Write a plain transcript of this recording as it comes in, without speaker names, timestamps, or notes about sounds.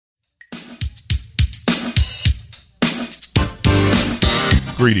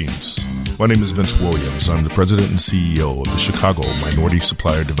Greetings. My name is Vince Williams. I'm the president and CEO of the Chicago Minority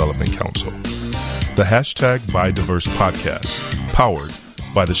Supplier Development Council. The hashtag Buy Diverse podcast, powered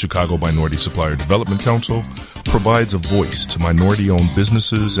by the Chicago Minority Supplier Development Council, provides a voice to minority-owned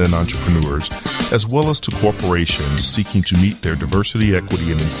businesses and entrepreneurs, as well as to corporations seeking to meet their diversity,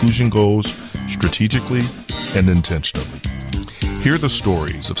 equity, and inclusion goals strategically and intentionally. Hear the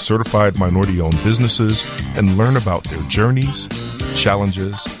stories of certified minority-owned businesses and learn about their journeys,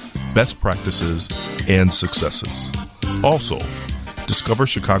 challenges, best practices, and successes. Also, discover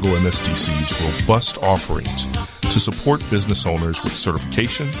Chicago MSDC's robust offerings to support business owners with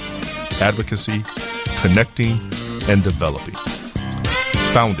certification, advocacy, connecting, and developing.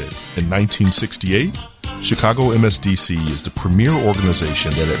 Founded in 1968, Chicago MSDC is the premier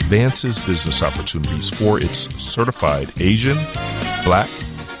organization that advances business opportunities for its certified Asian, Black,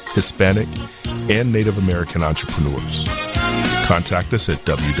 Hispanic, and Native American entrepreneurs. Contact us at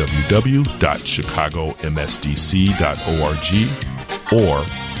www.chicagomsdc.org or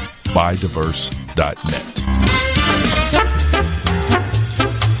buydiverse.net.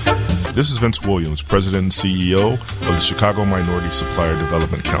 This is Vince Williams, President and CEO of the Chicago Minority Supplier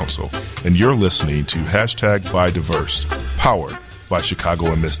Development Council, and you're listening to hashtag Buy Diverse, powered by Chicago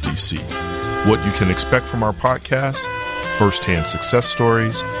MSDC. What you can expect from our podcast: firsthand success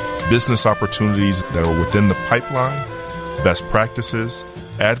stories, business opportunities that are within the pipeline, best practices,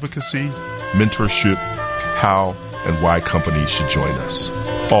 advocacy, mentorship, how and why companies should join us,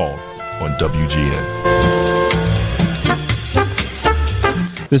 all on WGN.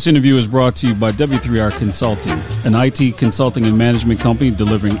 This interview is brought to you by W3R Consulting, an IT consulting and management company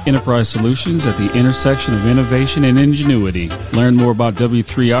delivering enterprise solutions at the intersection of innovation and ingenuity. Learn more about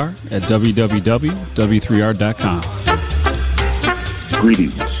W3R at www.w3r.com.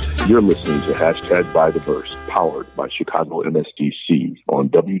 Greetings. You're listening to hashtag Buy Diverse, powered by Chicago MSDC on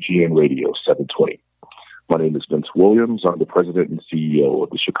WGN Radio 720. My name is Vince Williams. I'm the president and CEO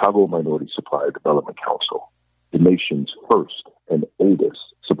of the Chicago Minority Supplier Development Council, the nation's first and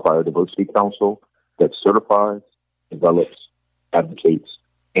oldest supplier diversity council that certifies, develops, advocates,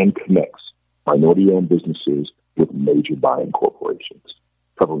 and connects minority-owned businesses with major buying corporations,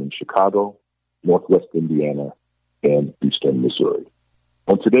 covering Chicago, Northwest Indiana, and Eastern Missouri.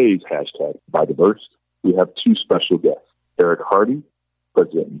 On today's hashtag Buy Diverse, we have two special guests, Eric Hardy,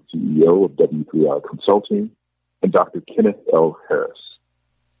 president and CEO of W3R Consulting, and Dr. Kenneth L. Harris.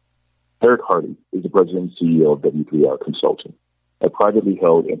 Eric Hardy is the president and CEO of W3R Consulting, a privately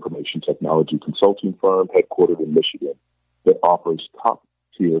held information technology consulting firm headquartered in Michigan that offers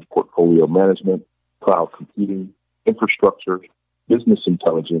top-tier portfolio management, cloud computing, infrastructure, business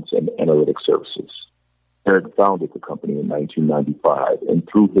intelligence, and analytics services. Eric founded the company in 1995, and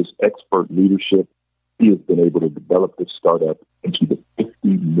through his expert leadership, he has been able to develop this startup into the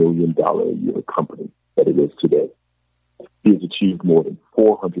 $50 million a year company that it is today. He has achieved more than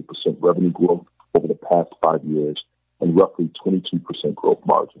 400% revenue growth over the past 5 years and roughly 22% growth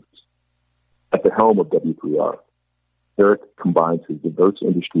margins. At the helm of W3R, Eric combines his diverse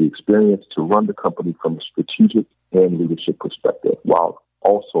industry experience to run the company from a strategic and leadership perspective, while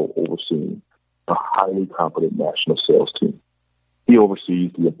also overseeing a highly competent national sales team. He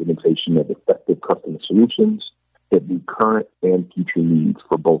oversees the implementation of effective customer solutions that meet current and future needs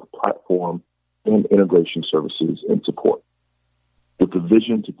for both platform and integration services and support. With the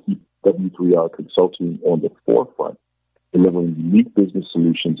vision to keep W3R Consulting on the forefront, delivering unique business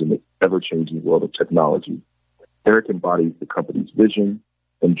solutions in the ever-changing world of technology, Eric embodies the company's vision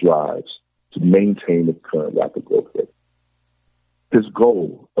and drives to maintain its current rapid growth rate. His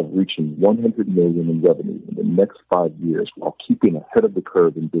goal of reaching $100 million in revenue in the next 5 years while keeping ahead of the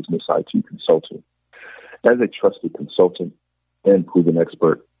curve in business IT consulting. As a trusted consultant and proven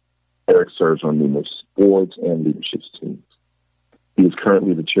expert, Eric serves on numerous boards and leadership teams. He is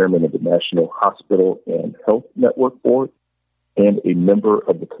currently the chairman of the National Hospital and Health Network Board and a member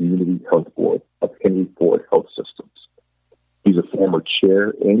of the Community Health Board of Henry Ford Health Systems. He's a former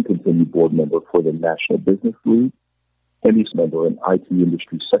chair and continued board member for the National Business League, and he's a member and IT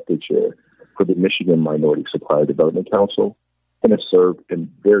industry sector chair for the Michigan Minority Supplier Development Council, and has served in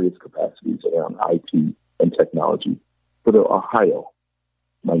various capacities around IT and technology for the Ohio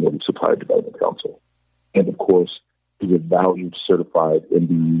Minority Supplier Development Council. And of course, he's a valued certified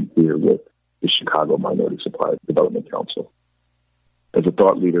MBE here with the Chicago Minority Supplier Development Council. As a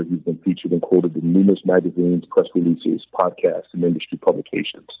thought leader, he's been featured and quoted in numerous magazines, press releases, podcasts, and industry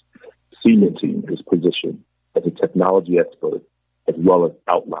publications, cementing his position as a technology expert, as well as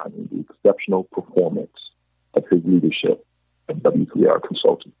outlining the exceptional performance of his leadership at W3R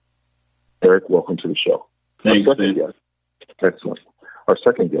Consulting. Eric, welcome to the show. Thanks, Ben. Excellent. Our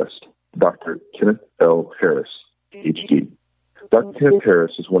second guest, Dr. Kenneth L. Harris, PhD. Dr. Kenneth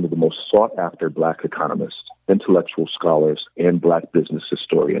Harris is one of the most sought-after Black economists, intellectual scholars, and Black business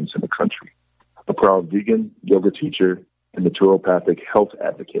historians in the country. A proud vegan, yoga teacher, and naturopathic health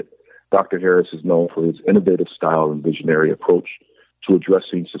advocate, Dr. Harris is known for his innovative style and visionary approach to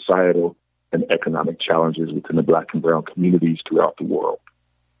addressing societal and economic challenges within the Black and brown communities throughout the world.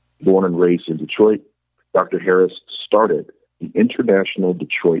 Born and raised in Detroit, Dr. Harris started the International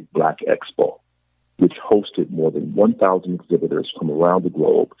Detroit Black Expo, which hosted more than 1,000 exhibitors from around the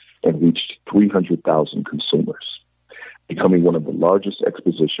globe and reached 300,000 consumers, becoming one of the largest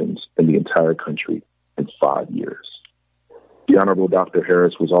expositions in the entire country in 5 years. The Honorable Dr.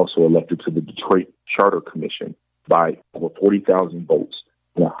 Harris was also elected to the Detroit Charter Commission by over 40,000 votes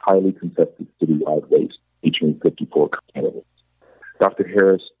in a highly contested citywide race featuring 54 candidates. Dr.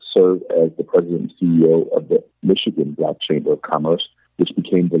 Harris served as the president and CEO of the Michigan Black Chamber of Commerce, which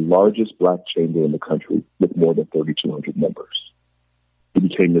became the largest Black chamber in the country with more than 3,200 members. He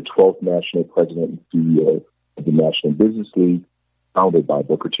became the 12th national president and CEO of the National Business League, founded by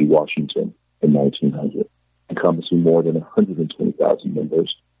Booker T. Washington in 1900, encompassing more than 120,000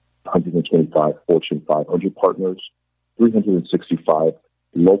 members, 125 Fortune 500 partners, 365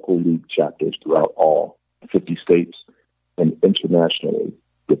 local league chapters throughout all 50 states, and internationally,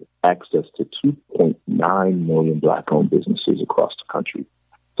 with access to 2.9 million Black-owned businesses across the country,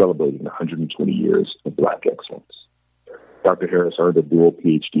 celebrating 120 years of Black excellence. Dr. Harris earned a dual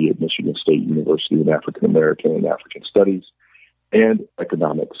PhD at Michigan State University in African American and African Studies and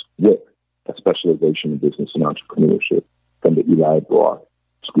Economics with a specialization in business and entrepreneurship from the Eli Broad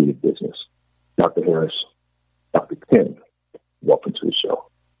School of Business. Dr. Harris, Dr. Ken, welcome to the show.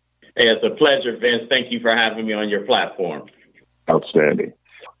 Hey, it's a pleasure, Vince. Thank you for having me on your platform. Outstanding.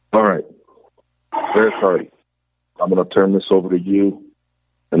 All right. Very sorry. I'm going to turn this over to you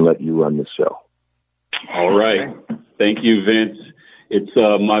and let you run the show. All right. Thank you, Vince. It's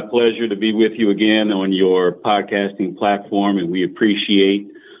my pleasure to be with you again on your podcasting platform, and we appreciate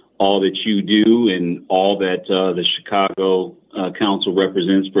all that you do and all that the Chicago Council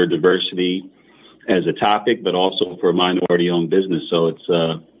represents for diversity as a topic, but also for minority-owned business. So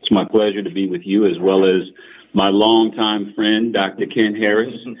it's my pleasure to be with you, as well as my longtime friend, Dr. Ken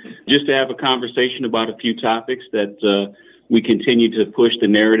Harris, just to have a conversation about a few topics that we continue to push the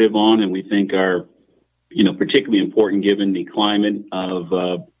narrative on and we think are, particularly important given the climate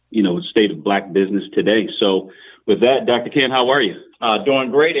of, state of Black business today. So with that, Dr. Ken, how are you? Doing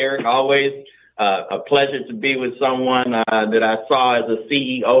great, Eric. Always a pleasure to be with someone that I saw as a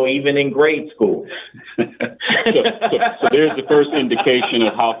CEO, even in grade school. So there's the first indication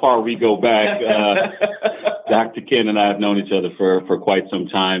of how far we go back. Dr. Ken and I have known each other for quite some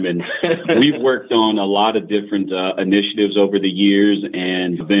time, and we've worked on a lot of different initiatives over the years.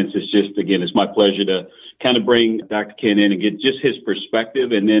 And Vince, it's my pleasure to kind of bring Dr. Ken in and get just his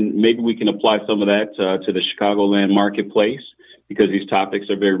perspective, and then maybe we can apply some of that to the Chicagoland marketplace, because these topics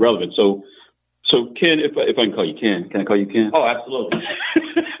are very relevant. So Ken, if I can call you Ken, can I call you Ken? Oh, absolutely.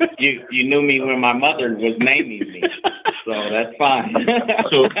 You knew me when my mother was naming me, so that's fine.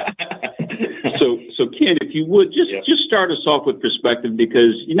 So Ken, if you would just start us off with perspective,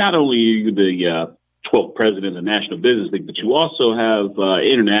 because not only are you the 12th president of the National Business League, but you also have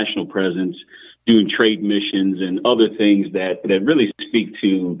international presence doing trade missions and other things that really speak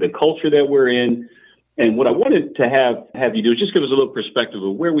to the culture that we're in. And what I wanted to have you do is just give us a little perspective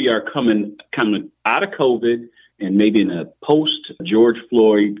of where we are coming out of COVID and maybe in a post-George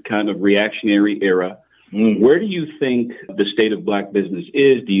Floyd kind of reactionary era. Where do you think the state of Black business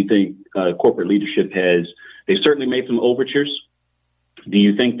is? Do you think corporate leadership they've certainly made some overtures? Do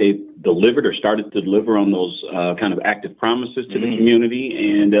you think they've delivered or started to deliver on those kind of active promises to the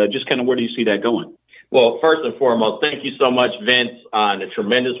community? And just kind of where do you see that going? Well, first and foremost, thank you so much, Vince, on the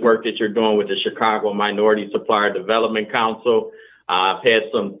tremendous work that you're doing with the Chicago Minority Supplier Development Council. I've had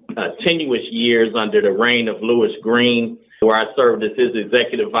some tenuous years under the reign of Louis Green, where I served as his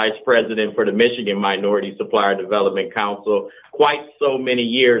executive vice president for the Michigan Minority Supplier Development Council quite so many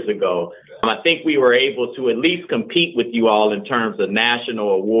years ago. I think we were able to at least compete with you all in terms of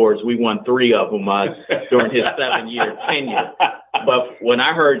national awards. We won 3 of them during his 7-year tenure. But when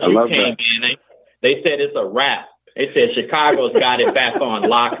I heard you came in, they said it's a wrap. They said Chicago's got it back on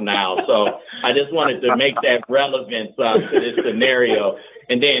lock now. So I just wanted to make that relevant to this scenario.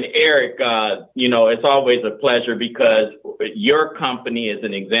 And then, Eric, it's always a pleasure, because your company is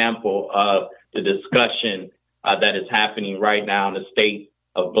an example of the discussion that is happening right now in the state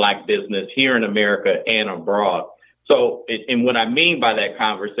of Black business here in America and abroad. So, and what I mean by that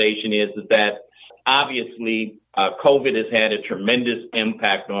conversation is that obviously COVID has had a tremendous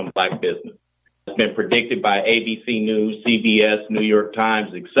impact on Black business. It's been predicted by ABC News, CBS, New York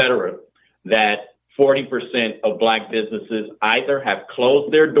Times, et cetera, that 40% of Black businesses either have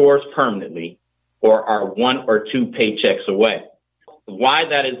closed their doors permanently or are 1 or 2 paychecks away. Why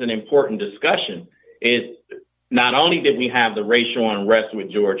that is an important discussion is not only did we have the racial unrest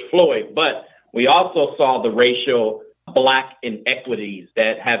with George Floyd, but we also saw the racial Black inequities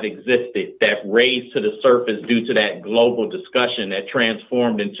that have existed that raised to the surface due to that global discussion that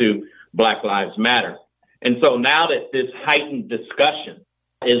transformed into Black Lives Matter. And so now that this heightened discussion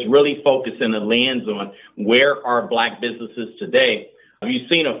is really focusing the lens on where are Black businesses today, you've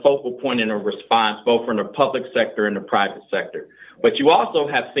seen a focal point in a response both from the public sector and the private sector. But you also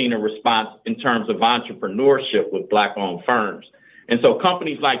have seen a response in terms of entrepreneurship with Black-owned firms. And so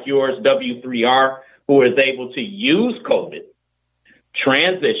companies like yours, W3R, who is able to use COVID,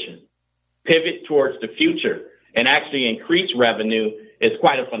 transition, pivot towards the future, and actually increase revenue is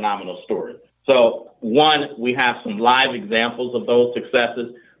quite a phenomenal story. So, one, we have some live examples of those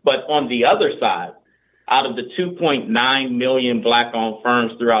successes. But on the other side, out of the 2.9 million Black-owned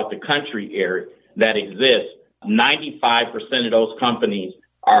firms throughout the country area that exist, 95% of those companies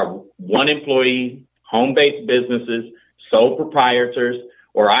are 1 employee, home-based businesses, sole proprietors,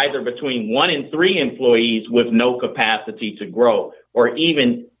 or either between 1 and 3 employees with no capacity to grow or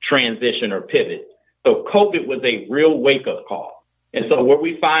even transition or pivot. So COVID was a real wake-up call. And so where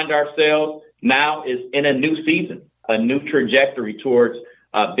we find ourselves now is in a new season, a new trajectory towards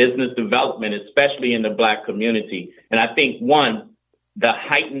business development, especially in the Black community. And I think, one, the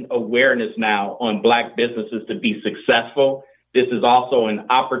heightened awareness now on Black businesses to be successful. This is also an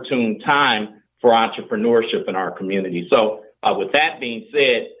opportune time for entrepreneurship in our community. So with that being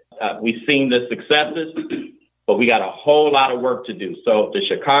said, we've seen the successes, but we got a whole lot of work to do. So the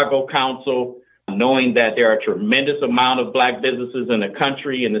Chicago Council, knowing that there are a tremendous amount of Black businesses in the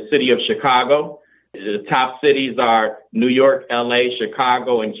country, in the city of Chicago, the top cities are New York, LA,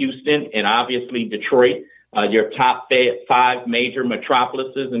 Chicago, and Houston, and obviously Detroit, your top 5 major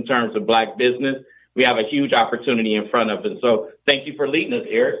metropolises in terms of Black business. We have a huge opportunity in front of us. So thank you for leading us,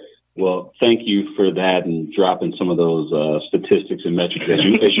 Eric. Well, thank you for that and dropping some of those statistics and metrics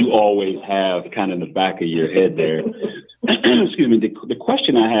as you always have kind of in the back of your head there. Excuse me. The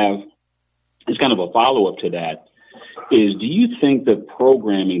question I have is kind of a follow-up to that is, do you think the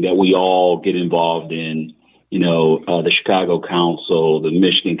programming that we all get involved in, the Chicago Council, the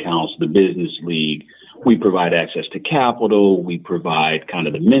Michigan Council, the Business League, we provide access to capital, we provide kind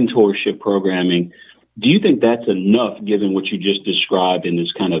of the mentorship programming. Do you think that's enough, given what you just described in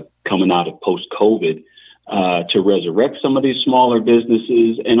this kind of coming out of post-COVID, to resurrect some of these smaller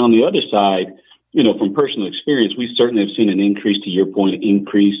businesses? And on the other side, from personal experience, we certainly have seen an increase, to your point,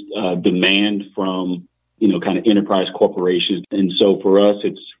 increased demand from, kind of enterprise corporations. And so for us,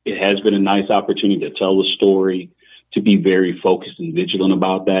 it has been a nice opportunity to tell the story, to be very focused and vigilant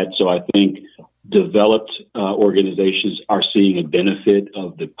about that. So I think developed organizations are seeing a benefit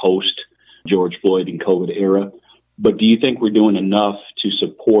of the post-George Floyd and COVID era. But do you think we're doing enough to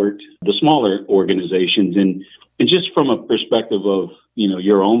support the smaller organizations? And just from a perspective of,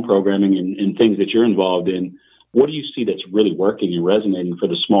 your own programming and things that you're involved in, what do you see that's really working and resonating for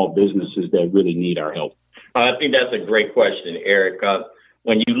the small businesses that really need our help? I think that's a great question, Eric.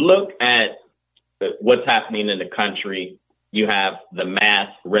 When you look at what's happening in the country, you have the mass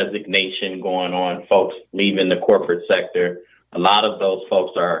resignation going on, folks leaving the corporate sector. A lot of those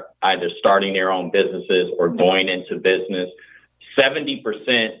folks are either starting their own businesses or going into business.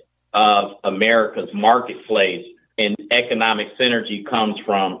 70% of America's marketplace and economic synergy comes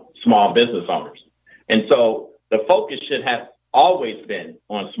from small business owners. And so the focus should have always been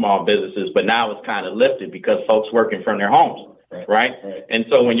on small businesses, but now it's kind of lifted because folks working from their homes, right? And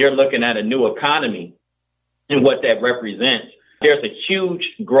so when you're looking at a new economy and what that represents, there's a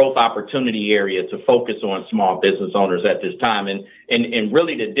huge growth opportunity area to focus on small business owners at this time. And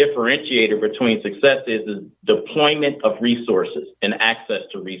really the differentiator between success is deployment of resources and access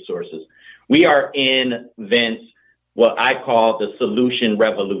to resources. We are in, Vince, what I call the solution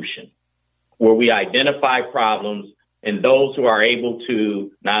revolution, where we identify problems, and those who are able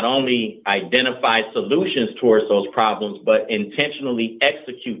to not only identify solutions towards those problems, but intentionally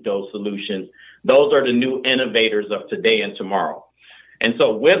execute those solutions, those are the new innovators of today and tomorrow. And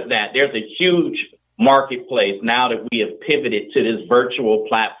so with that, there's a huge marketplace now that we have pivoted to this virtual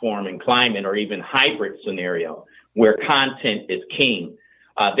platform and climate or even hybrid scenario where content is king.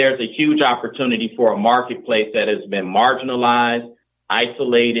 There's a huge opportunity for a marketplace that has been marginalized,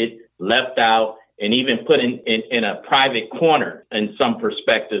 isolated, left out, and even put in a private corner in some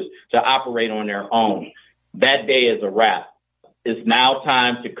perspectives to operate on their own. that day is a wrap. It's now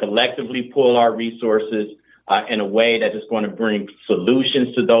time to collectively pull our resources in a way that is going to bring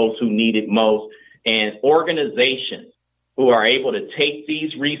solutions to those who need it most, and organizations who are able to take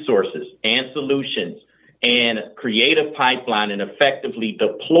these resources and solutions and create a pipeline and effectively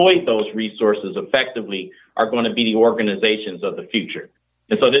deploy those resources effectively are going to be the organizations of the future.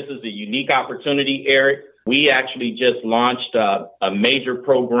 And so this is a unique opportunity, Eric. We actually just launched a major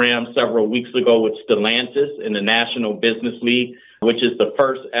program several weeks ago with Stellantis in the National Business League, which is the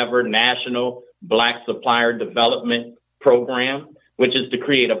first ever national Black supplier development program, which is to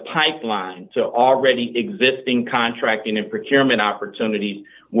create a pipeline to already existing contracting and procurement opportunities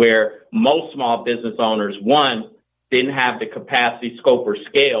where most small business owners, one, didn't have the capacity, scope, or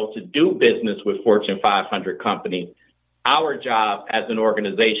scale to do business with Fortune 500 companies. Our job as an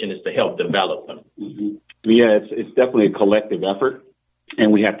organization is to help develop them. Mm-hmm. Yeah, it's definitely a collective effort,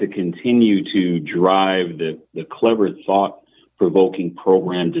 and we have to continue to drive the clever, thought-provoking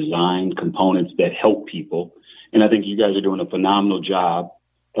program design components that help people. And I think you guys are doing a phenomenal job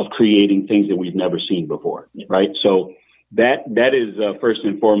of creating things that we've never seen before, right? So that is first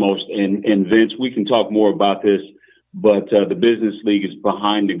and foremost. And Vince, we can talk more about this, but the Business League is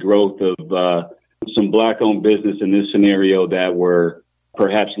behind the growth of some Black-owned business in this scenario that were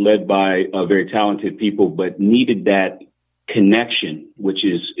perhaps led by very talented people, but needed that connection, which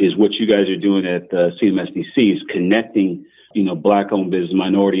is what you guys are doing at CMSDC, is connecting, Black-owned business,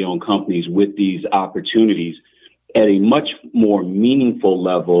 minority-owned companies with these opportunities at a much more meaningful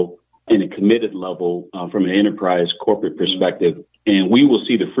level and a committed level from an enterprise corporate perspective. And we will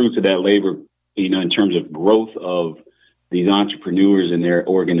see the fruits of that labor, in terms of growth of these entrepreneurs and their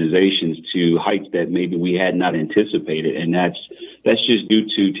organizations to heights that maybe we had not anticipated. And that's just due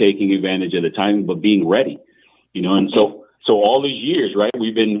to taking advantage of the timing, but being ready, and so all these years, right,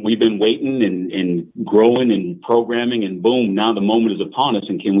 we've been waiting and growing and programming, and boom, now the moment is upon us,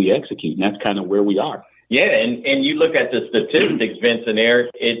 and can we execute? And that's kind of where we are. Yeah, and you look at the statistics, Vince and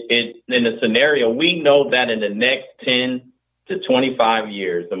Eric, it in the scenario, we know that in the next 10 to 25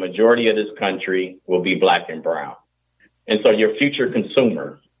 years, the majority of this country will be Black and brown. And so your future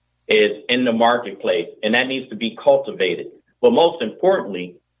consumer is in the marketplace, and that needs to be cultivated. But most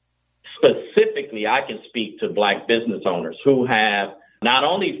importantly, specifically, I can speak to Black business owners who have not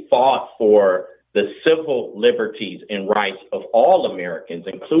only fought for the civil liberties and rights of all Americans,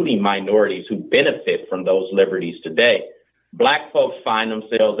 including minorities who benefit from those liberties today. Black folks find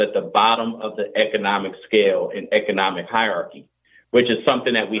themselves at the bottom of the economic scale and economic hierarchy, which is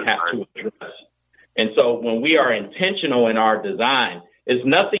something that we have to address. And so when we are intentional in our design, there's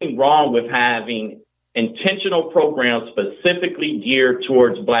nothing wrong with having intentional programs specifically geared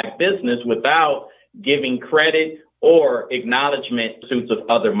towards Black business without giving credit or acknowledgement to of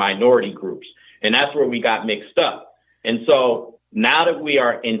other minority groups. And that's where we got mixed up. And so now that we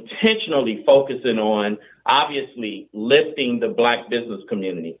are intentionally focusing on, obviously, lifting the Black business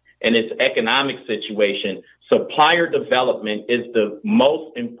community and its economic situation, supplier development is the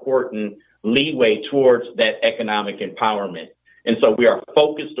most important leeway towards that economic empowerment. And so we are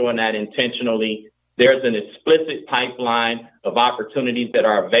focused on that intentionally. There's an explicit pipeline of opportunities that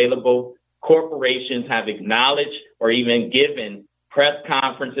are available. Corporations have acknowledged or even given press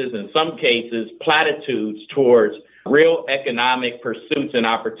conferences, in some cases, platitudes towards real economic pursuits and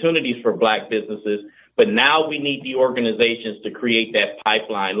opportunities for Black businesses. But now we need the organizations to create that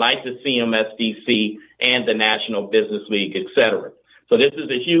pipeline, like the CMSDC and the National Business League, et cetera. So this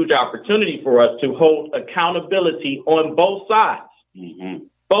is a huge opportunity for us to hold accountability on both sides,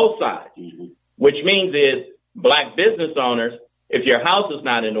 both sides, which means is Black business owners, if your house is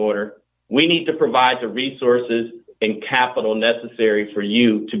not in order, we need to provide the resources and capital necessary for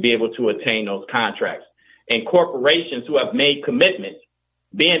you to be able to attain those contracts. And corporations who have made commitments,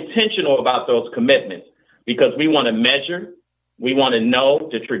 be intentional about those commitments, because we want to measure, we want to know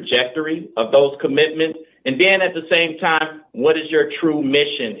the trajectory of those commitments. And then at the same time, what is your true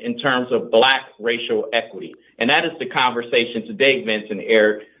mission in terms of Black racial equity? And that is the conversation today, Vince and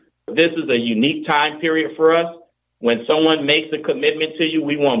Eric. This is a unique time period for us. When someone makes a commitment to you,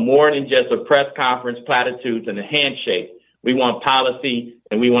 we want more than just a press conference, platitudes, and a handshake. We want policy,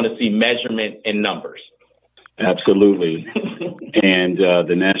 and we want to see measurement and numbers. Absolutely. And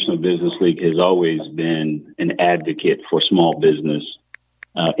the National Business League has always been an advocate for small business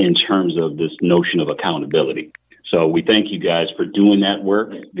in terms of this notion of accountability. So we thank you guys for doing that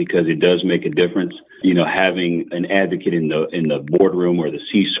work, because it does make a difference. Having an advocate in the boardroom or the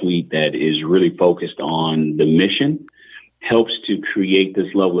C-suite that is really focused on the mission helps to create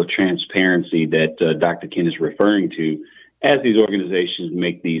this level of transparency that Dr. Ken is referring to, as these organizations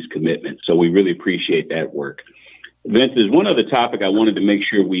make these commitments. So we really appreciate that work. Vince, there's one other topic I wanted to make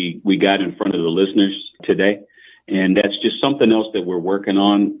sure we got in front of the listeners today, and that's just something else that we're working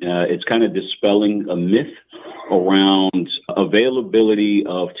on. It's kind of dispelling a myth around availability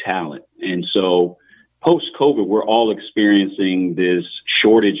of talent. And so post-COVID, we're all experiencing this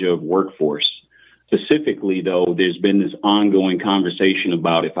shortage of workforce. Specifically, though, there's been this ongoing conversation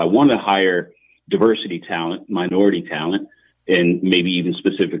about if I want to hire diversity talent, minority talent, and maybe even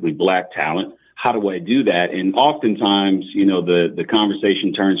specifically Black talent, how do I do that? And oftentimes, the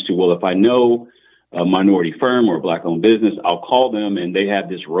conversation turns to, well, if I know a minority firm or a Black-owned business, I'll call them and they have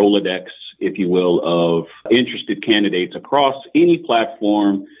this Rolodex, if you will, of interested candidates across any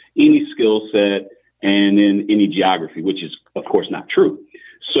platform, any skill set, and in any geography, which is, of course, not true.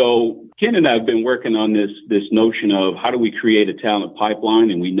 So Ken and I have been working on this notion of how do we create a talent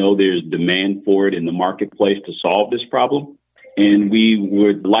pipeline, and we know there's demand for it in the marketplace to solve this problem. And we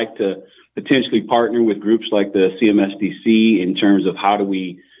would like to potentially partner with groups like the CMSDC in terms of how do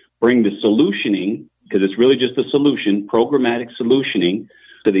we bring the solutioning, because it's really just a solution, programmatic solutioning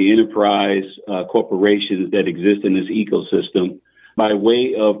to the enterprise corporations that exist in this ecosystem by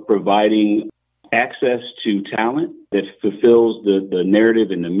way of providing access to talent that fulfills the narrative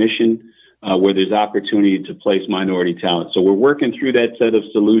and the mission where there's opportunity to place minority talent. So we're working through that set of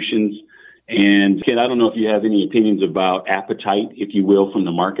solutions. And Ken, I don't know if you have any opinions about appetite, if you will, from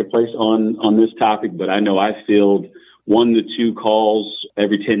the marketplace on this topic, but I know I field 1 to 2 calls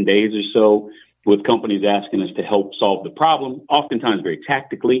every 10 days or so with companies asking us to help solve the problem, oftentimes very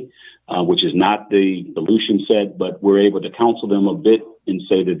tactically, which is not the solution set, but we're able to counsel them a bit and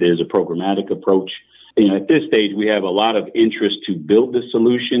say that there's a programmatic approach. At this stage, we have a lot of interest to build the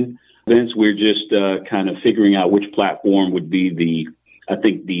solution. Vince, we're just kind of figuring out which platform would be the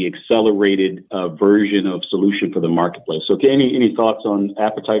accelerated version of solution for the marketplace. So, any thoughts on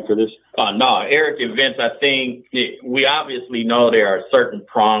appetite for this? No, Eric and Vince, I think we obviously know there are certain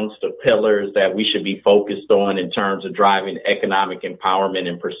prongs to pillars that we should be focused on in terms of driving economic empowerment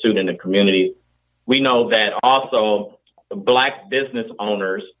and pursuit in the community. We know that also Black business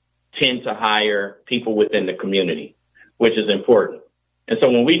owners tend to hire people within the community, which is important. And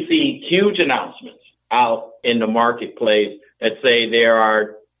so when we see huge announcements out in the marketplace that say there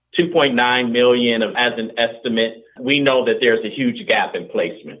are 2.9 million as an estimate, we know that there's a huge gap in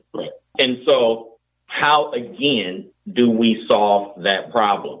placement. Right. And so how, again, do we solve that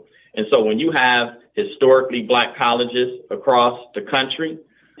problem? And so when you have historically Black colleges across the country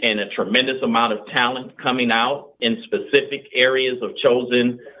and a tremendous amount of talent coming out in specific areas of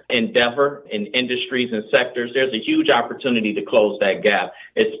chosen endeavor in industries and sectors, there's a huge opportunity to close that gap,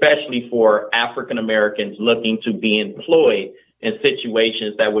 especially for African Americans looking to be employed in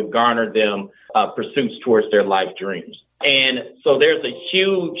situations that would garner them pursuits towards their life dreams. And so there's a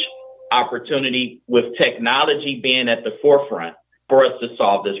huge opportunity with technology being at the forefront for us to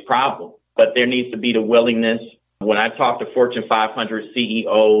solve this problem. But there needs to be the willingness. When I talk to Fortune 500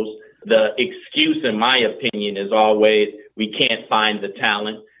 CEOs, the excuse, in my opinion, is always, we can't find the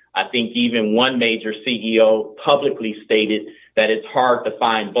talent. I think even one major CEO publicly stated that it's hard to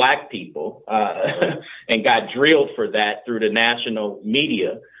find Black people and got drilled for that through the national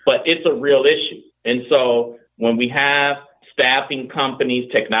media. But it's a real issue. And so when we have staffing companies,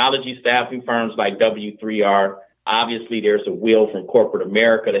 technology staffing firms like W3R, obviously there's a will from corporate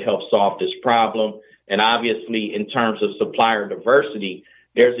America to help solve this problem. And obviously, in terms of supplier diversity,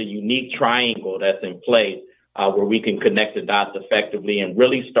 there's a unique triangle that's in place where we can connect the dots effectively and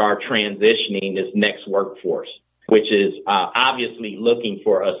really start transitioning this next workforce, which is obviously looking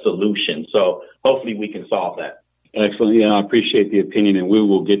for a solution. So hopefully we can solve that. Excellent. Yeah, I appreciate the opinion, and we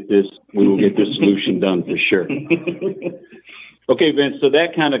will get this solution done for sure. Okay, Vince, so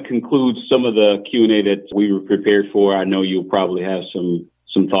that kind of concludes some of the Q&A that we were prepared for. I know you'll probably have some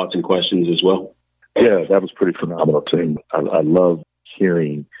thoughts and questions as well. Yeah, that was pretty phenomenal, Tim. I love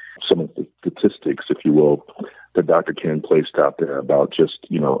hearing some of the statistics, if you will, that Dr. Ken placed out there about just,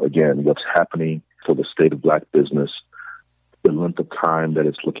 again, what's happening for the state of Black business, the length of time that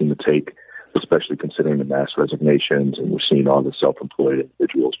it's looking to take, especially considering the mass resignations, and we're seeing all the self-employed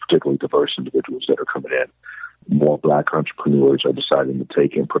individuals, particularly diverse individuals that are coming in. More Black entrepreneurs are deciding to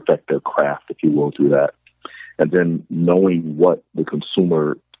take and perfect their craft, if you will, through that. And then knowing what the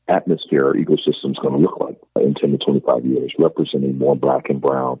consumer atmosphere or ecosystem is going to look like in 10 to 25 years, representing more Black and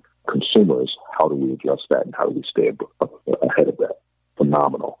brown consumers. How do we address that, and how do we stay ahead of that?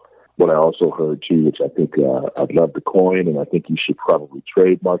 Phenomenal. What I also heard, too, which I think I'd love to coin, and I think you should probably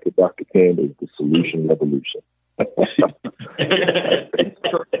trademark it, Dr. Ken, is the solution revolution. I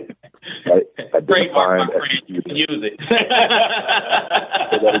trademark, my friend. You can use it.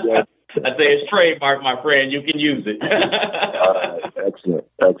 I say it's trademark, my friend. You can use it. Excellent.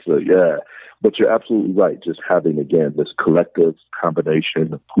 Yeah. But you're absolutely right. Just having, again, this collective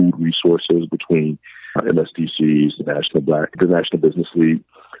combination of pooled resources between MSDCs, the National Business League,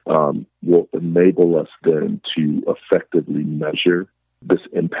 will enable us then to effectively measure this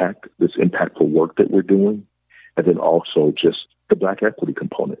impactful work that we're doing. And then also just the Black equity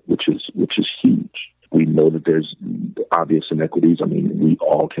component, which is huge. We know that there's obvious inequities. I mean, we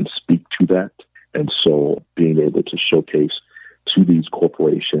all can speak to that. And so being able to showcase to these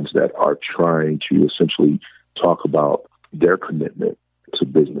corporations that are trying to essentially talk about their commitment to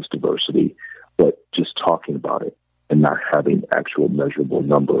business diversity, but just talking about it and not having actual measurable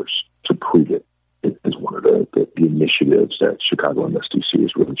numbers to prove it is one of the initiatives that Chicago MSDC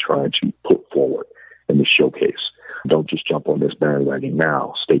is really trying to put forward in the showcase. Don't just jump on this bandwagon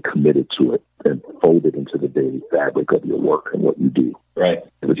now. Stay committed to it and fold it into the daily fabric of your work and what you do. Right.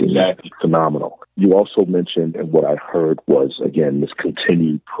 Exactly. Phenomenal. You also mentioned, and what I heard was, again, this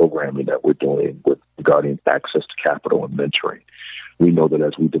continued programming that we're doing regarding access to capital and mentoring. We know that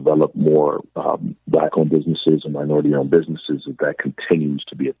as we develop more Black-owned businesses and minority-owned businesses, that continues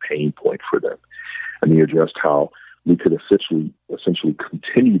to be a pain point for them. And you addressed how we could essentially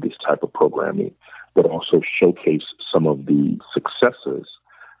continue this type of programming, but also showcase some of the successes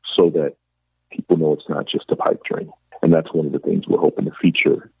so that people know it's not just a pipe dream. And that's one of the things we're hoping to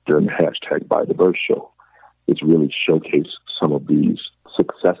feature during the hashtag Buy Diverse show, is really showcase some of these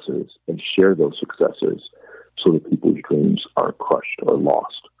successes and share those successes so that people's dreams aren't crushed or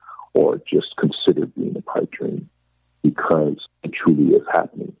lost or just considered being a pipe dream, because it truly is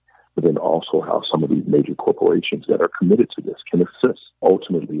happening. But then also how some of these major corporations that are committed to this can assist.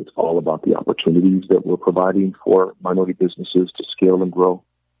 Ultimately, it's all about the opportunities that we're providing for minority businesses to scale and grow.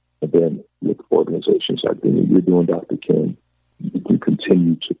 And then with organizations like you're doing, Dr. Ken, you can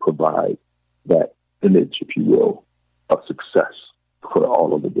continue to provide that image, if you will, of success for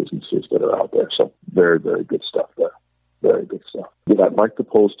all of the businesses that are out there. So very, very good stuff there. Very good stuff. What I'd like to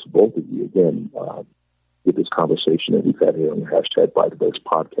pose to both of you, again, with this conversation that we've had here on the hashtag Buy Diverse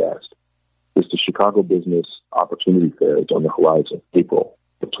podcast, is the Chicago Business Opportunity Fair is on the horizon, April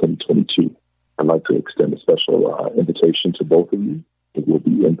of 2022. I'd like to extend a special invitation to both of you. It will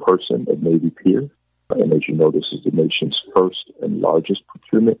be in person at Navy Pier. And as you know, this is the nation's first and largest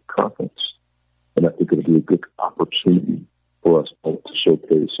procurement conference. And I think it'll be a good opportunity for us both to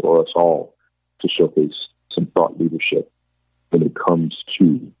showcase, or us all to showcase, some thought leadership when it comes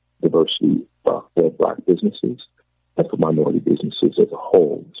to diversity for Black businesses and for minority businesses as a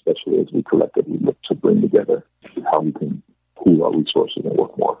whole, especially as we collectively look to bring together how we can pool our resources and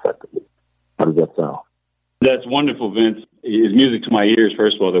work more effectively. How does that sound? That's wonderful, Vince. It's music to my ears,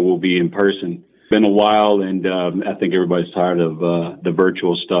 first of all, that we'll be in person. Been a while, and I think everybody's tired of the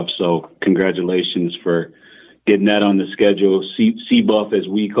virtual stuff, so congratulations for getting that on the schedule. CBUF, as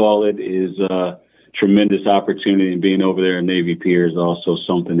we call it, is a tremendous opportunity, and being over there in Navy Pier is also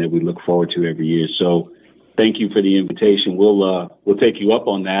something that we look forward to every year. So thank you for the invitation. We'll take you up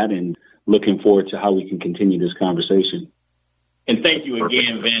on that, and looking forward to how we can continue this conversation. And thank you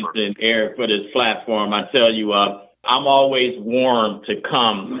again, Vince and Eric, for this platform. I tell you, I'm always warm to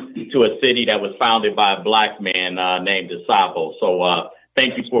come to a city that was founded by a Black man named DeSapo. So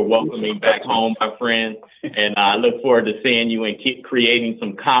thank you for welcoming me back home, my friend. And I look forward to seeing you and keep creating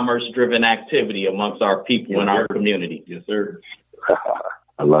some commerce-driven activity amongst our people in our community. Yes, sir.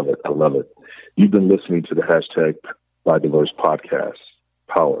 I love it. I love it. You've been listening to the hashtag Buy Diverse podcast,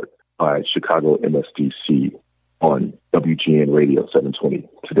 powered by Chicago MSDC on WGN Radio 720.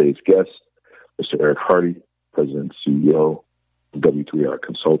 Today's guest, Mr. Eric Hardy, President and CEO of W3R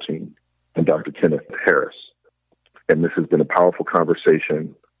Consulting, and Dr. Kenneth Harris. And this has been a powerful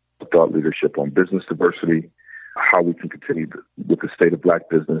conversation of thought leadership on business diversity, how we can continue with the state of Black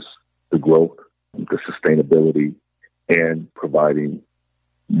business, the growth, the sustainability, and providing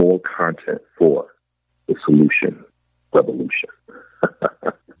more content for the solution revolution.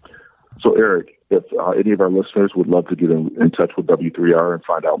 So, Eric, if any of our listeners would love to get in touch with W3R and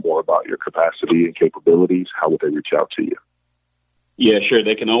find out more about your capacity and capabilities, how would they reach out to you? Yeah, sure.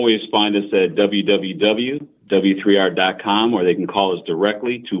 They can always find us at www.w3r.com, or they can call us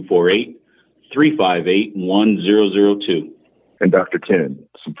directly, 248-358-1002. And Dr. Ken,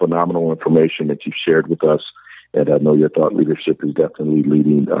 some phenomenal information that you've shared with us. And I know your thought leadership is definitely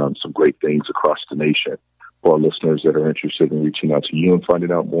leading some great things across the nation. For our listeners that are interested in reaching out to you and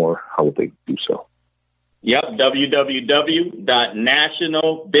finding out more, how would they do so? Yep,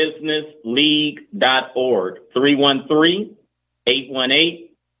 www.nationalbusinessleague.org, 313-818-3282.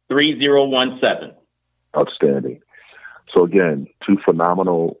 3017. Outstanding. So again, two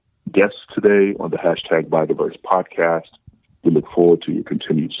phenomenal guests today on the hashtag By Diverse podcast. We look forward to your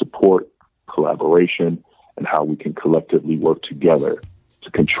continued support, collaboration, and how we can collectively work together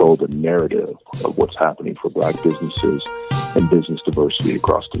to control the narrative of what's happening for Black businesses and business diversity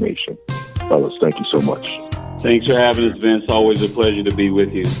across the nation. Fellas, thank you so much. Thanks for having us, Vince. Always a pleasure to be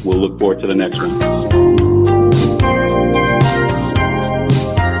with you. We'll look forward to the next one.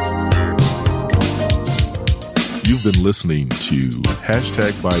 You've been listening to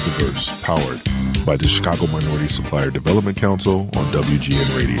hashtag By Diverse, powered by the Chicago Minority Supplier Development Council on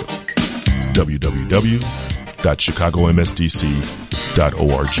WGN Radio.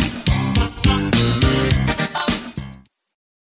 www.chicagomsdc.org.